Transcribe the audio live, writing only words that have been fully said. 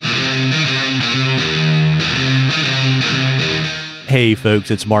Hey folks,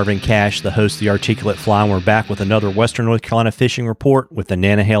 it's Marvin Cash, the host of the Articulate Fly, and we're back with another Western North Carolina fishing report with the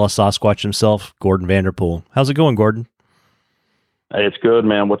Nantahala Sasquatch himself, Gordon Vanderpool. How's it going, Gordon? Hey, it's good,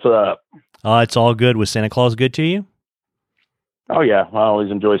 man. What's up? It's all good. Was Santa Claus good to you? Oh, yeah. I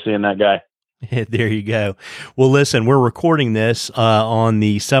always enjoy seeing that guy. There you go. Well, listen, we're recording this on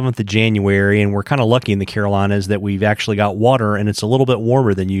the 7th of January, and we're kind of lucky in the Carolinas that we've actually got water, and it's a little bit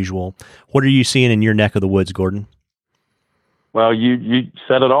warmer than usual. What are you seeing in your neck of the woods, Gordon? Well, you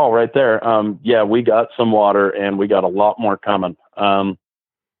said it all right there. Yeah, we got some water, and we got a lot more coming.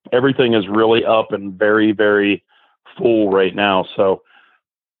 Everything is really up and very, very full right now. So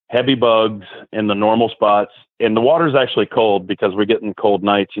heavy bugs in the normal spots. And the water's actually cold because we're getting cold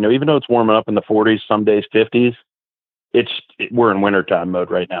nights. You know, even though it's warming up in the 40s, some days 50s, we're in wintertime mode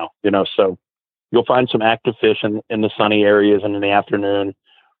right now, you know. So you'll find some active fish in the sunny areas and in the afternoon,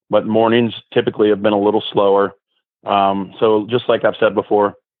 but mornings typically have been a little slower. So just like I've said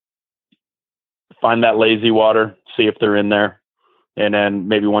before, find that lazy water, see if they're in there. And then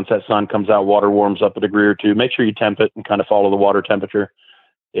maybe once that sun comes out, water warms up a degree or two, make sure you temp it and kind of follow the water temperature.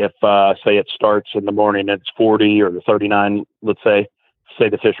 If, say it starts in the morning, it's 40 or 39, let's say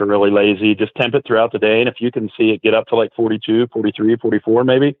the fish are really lazy, just temp it throughout the day. And if you can see it get up to like 42, 43, 44,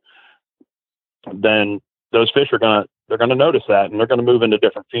 maybe, then those fish they're going to notice that, and they're going to move into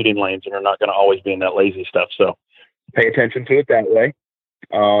different feeding lanes, and they're not going to always be in that lazy stuff. So pay attention to it that way.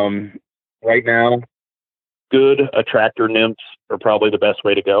 Right now, good attractor nymphs are probably the best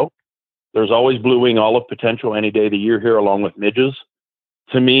way to go. There's always blue wing olive potential any day of the year here, along with midges.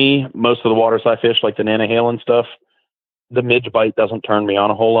 To me, most of the waters I fish, like the Nantahala and stuff, the midge bite doesn't turn me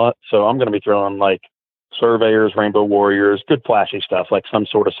on a whole lot. So I'm going to be throwing like surveyors, rainbow warriors, good flashy stuff, like some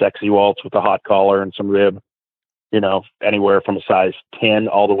sort of sexy waltz with a hot collar and some rib, you know, anywhere from a size 10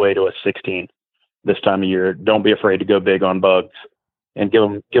 all the way to a 16 this time of year. Don't be afraid to go big on bugs and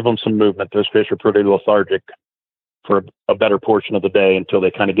give them some movement. Those fish are pretty lethargic for a better portion of the day until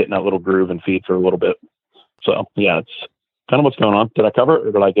they kind of get in that little groove and feed for a little bit. So yeah, it's kind of what's going on. Did I cover it,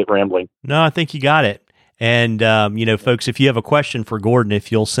 or did I get rambling? No, I think you got it. And, you know, folks, if you have a question for Gordon,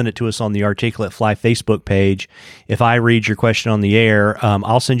 if you'll send it to us on the Articulate Fly Facebook page, if I read your question on the air,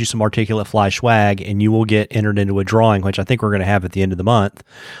 I'll send you some Articulate Fly swag, and you will get entered into a drawing, which I think we're going to have at the end of the month,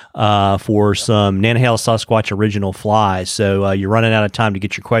 for some Nantahala Sasquatch original flies. So you're running out of time to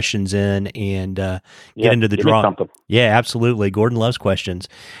get your questions in and get into the draw. Yeah, absolutely. Gordon loves questions.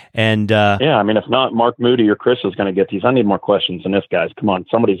 And yeah, I mean, if not, Mark Moody or Chris is going to get these. I need more questions than this, guys. Come on,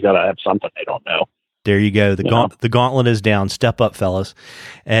 somebody's got to have something they don't know. There you go. The gauntlet is down. Step up, fellas.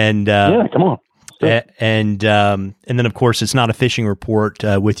 And yeah, come on. And then of course it's not a fishing report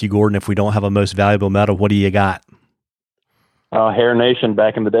with you, Gordon, if we don't have a most valuable medal. What do you got? Hair Nation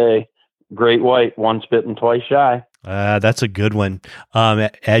back in the day. Great white, one spitting, twice shy. That's a good one.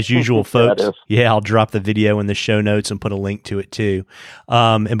 As usual, folks. Yeah, I'll drop the video in the show notes and put a link to it too.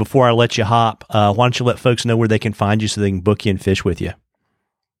 And before I let you hop, why don't you let folks know where they can find you so they can book you and fish with you?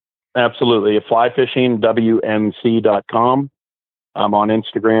 Absolutely. Flyfishingwnc.com. I'm on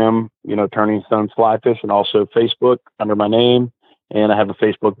Instagram, you know, Turning Stones Fly Fish, and also Facebook under my name. And I have a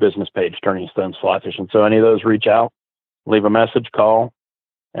Facebook business page, Turning Stones Fly Fishing. So any of those, reach out, leave a message, call,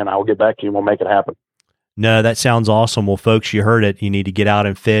 and I will get back to you. We'll make it happen. No, that sounds awesome. Well, folks, you heard it. You need to get out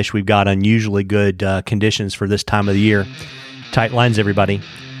and fish. We've got unusually good conditions for this time of the year. Tight lines, everybody.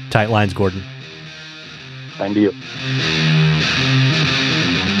 Tight lines, Gordon. Same to you.